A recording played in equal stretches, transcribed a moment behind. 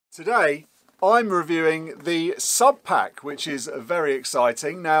Today I'm reviewing the Subpac, which is very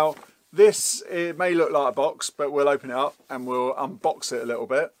exciting. Now this, it may look like a box, but we'll open it up and we'll unbox it a little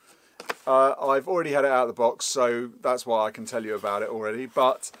bit. I've already had it out of the box, so that's why I can tell you about it already,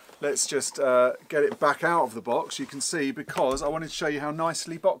 but let's just get it back out of the box. You can see, because I wanted to show you how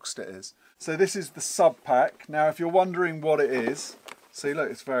nicely boxed it is. So this is the Subpac. Now if you're wondering what it is, see, look,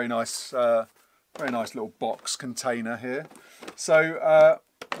 it's very nice little box container here. So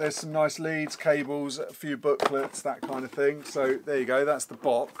there's some nice leads, cables, a few booklets, that kind of thing. So there you go, that's the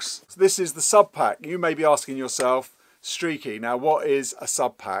box. So this is the Subpac. You may be asking yourself, Streaky, now what is a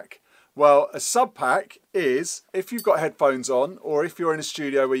Subpac? Well, a Subpac is, if you've got headphones on, or if you're in a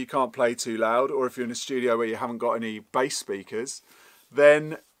studio where you can't play too loud, or if you're in a studio where you haven't got any bass speakers,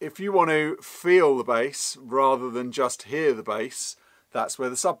 then if you want to feel the bass rather than just hear the bass, that's where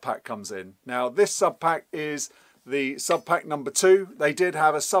the Subpac comes in. Now this Subpac is the Subpac number 2. They did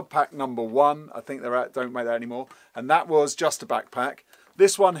have a Subpac number 1. I think don't make that anymore. And that was just a backpack.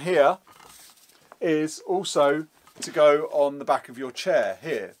 This one here is also to go on the back of your chair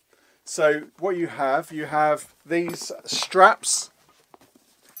here. So what you have these straps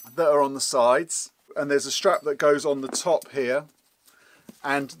that are on the sides, and there's a strap that goes on the top here,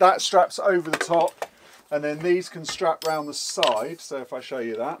 and that straps over the top, and then these can strap round the side. So if I show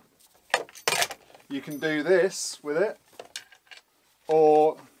you that, you can do this with it,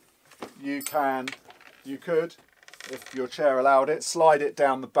 or you could, if your chair allowed it, slide it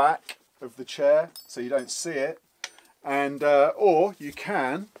down the back of the chair so you don't see it, and or you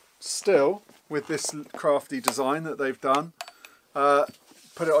can still, with this crafty design that they've done,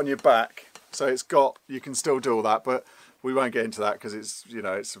 put it on your back. So you can still do all that, but we won't get into that because it's, you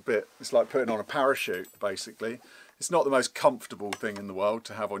know, it's like putting on a parachute basically. It's not the most comfortable thing in the world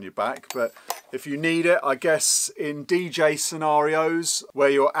to have on your back, but if you need it, I guess in DJ scenarios where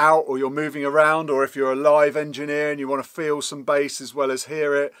you're out or you're moving around, or if you're a live engineer and you want to feel some bass as well as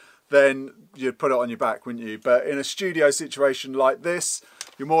hear it, then you'd put it on your back, wouldn't you? But in a studio situation like this,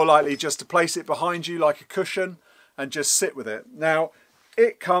 you're more likely just to place it behind you like a cushion and just sit with it. Now,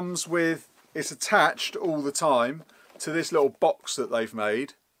 it comes with, it's attached all the time to this little box that they've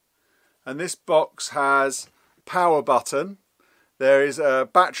made. And this box has power button, there is a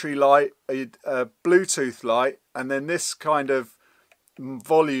battery light, a Bluetooth light, and then this kind of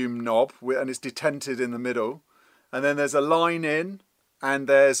volume knob, and it's detented in the middle. And then there's a line in, and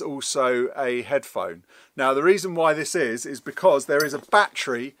there's also a headphone. Now the reason why this is because there is a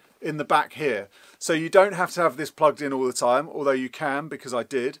battery in the back here. So you don't have to have this plugged in all the time, although you can, because I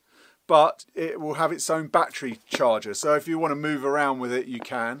did. But it will have its own battery charger, so if you want to move around with it, you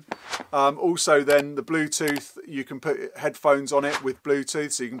can. Also then the Bluetooth, you can put headphones on it with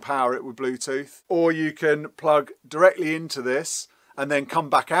Bluetooth, so you can power it with Bluetooth, or you can plug directly into this and then come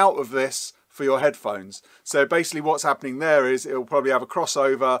back out of this for your headphones. So basically what's happening there is it'll probably have a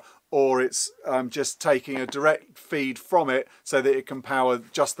crossover, or it's just taking a direct feed from it so that it can power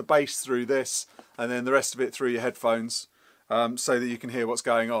just the bass through this and then the rest of it through your headphones. So that you can hear what's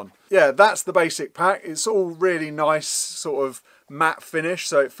going on. Yeah, that's the basic pack. It's all really nice, sort of matte finish,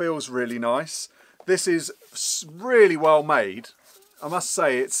 so it feels really nice. This is really well made. I must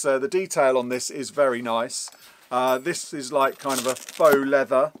say, it's the detail on this is very nice. This is like kind of a faux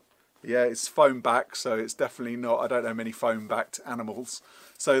leather. Yeah, it's foam back, so it's definitely not, I don't know many foam backed animals.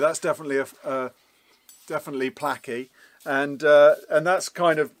 So that's definitely definitely placky, and that's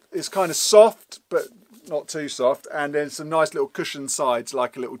it's kind of soft, but not too soft, and then some nice little cushion sides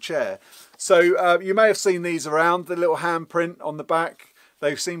like a little chair. So you may have seen these around, the little handprint on the back.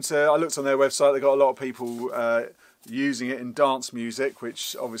 They seem to, I looked on their website, they've got a lot of people using it in dance music,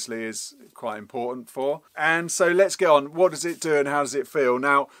 which obviously is quite important for. And so let's get on. What does it do and how does it feel?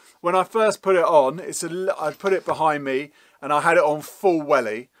 Now, when I first put it on, I put it behind me and I had it on full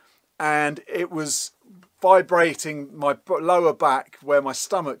welly, and it was vibrating my lower back where my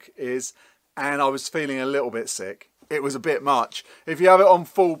stomach is, and I was feeling a little bit sick. It was a bit much. If you have it on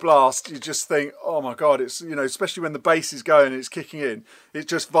full blast, you just think, oh my God, it's, you know, especially when the bass is going and it's kicking in, it's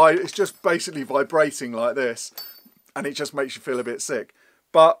just basically vibrating like this, and it just makes you feel a bit sick.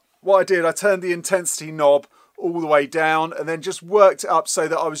 But what I did, I turned the intensity knob all the way down and then just worked it up so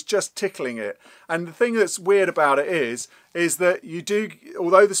that I was just tickling it. And the thing that's weird about it is that you do,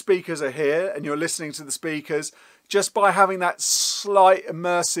 although the speakers are here and you're listening to the speakers, just by having that slight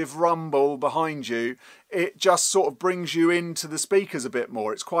immersive rumble behind you, it just sort of brings you into the speakers a bit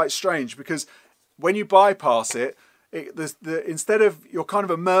more. It's quite strange because when you bypass it, instead of, you're kind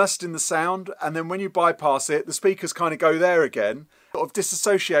of immersed in the sound, and then when you bypass it, the speakers kind of go there again, sort of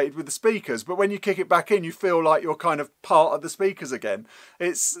disassociated with the speakers, but when you kick it back in, you feel like you're kind of part of the speakers again.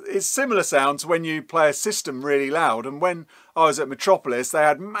 It's similar sound to when you play a system really loud. And when I was at Metropolis, they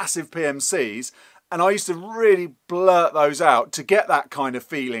had massive PMCs, and I used to really blurt those out to get that kind of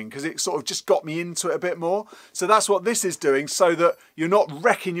feeling, because it sort of just got me into it a bit more. So that's what this is doing, so that you're not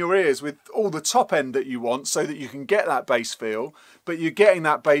wrecking your ears with all the top end that you want, so that you can get that bass feel, but you're getting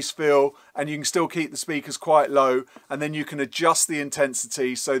that bass feel and you can still keep the speakers quite low, and then you can adjust the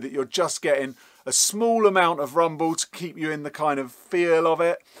intensity so that you're just getting a small amount of rumble to keep you in the kind of feel of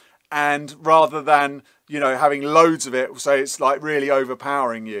it, and rather than, you know, having loads of it, so it's like really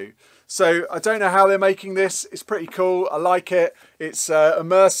overpowering you. So I don't know how they're making this. It's pretty cool. I like it. It's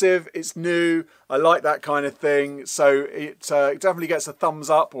immersive. It's new. I like that kind of thing. So it definitely gets a thumbs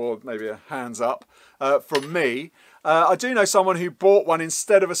up, or maybe a hands up from me. I do know someone who bought one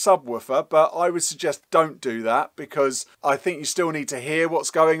instead of a subwoofer, but I would suggest don't do that, because I think you still need to hear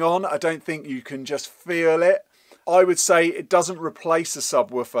what's going on. I don't think you can just feel it. I would say it doesn't replace a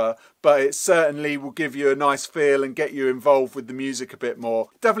subwoofer, but it certainly will give you a nice feel and get you involved with the music a bit more.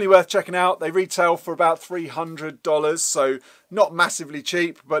 Definitely worth checking out. They retail for about $300, so not massively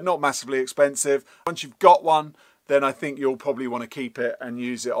cheap, but not massively expensive. Once you've got one, then I think you'll probably want to keep it and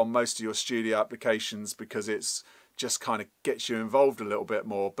use it on most of your studio applications, because it's just kind of gets you involved a little bit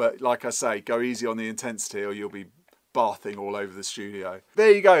more. But like I say, go easy on the intensity or you'll be bathing all over the studio.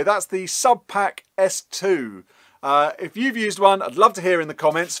 There you go. That's the Subpac S2. If you've used one, I'd love to hear in the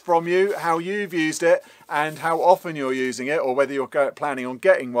comments from you how you've used it and how often you're using it, or whether you're planning on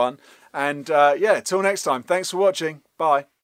getting one. And yeah, till next time, thanks for watching. Bye.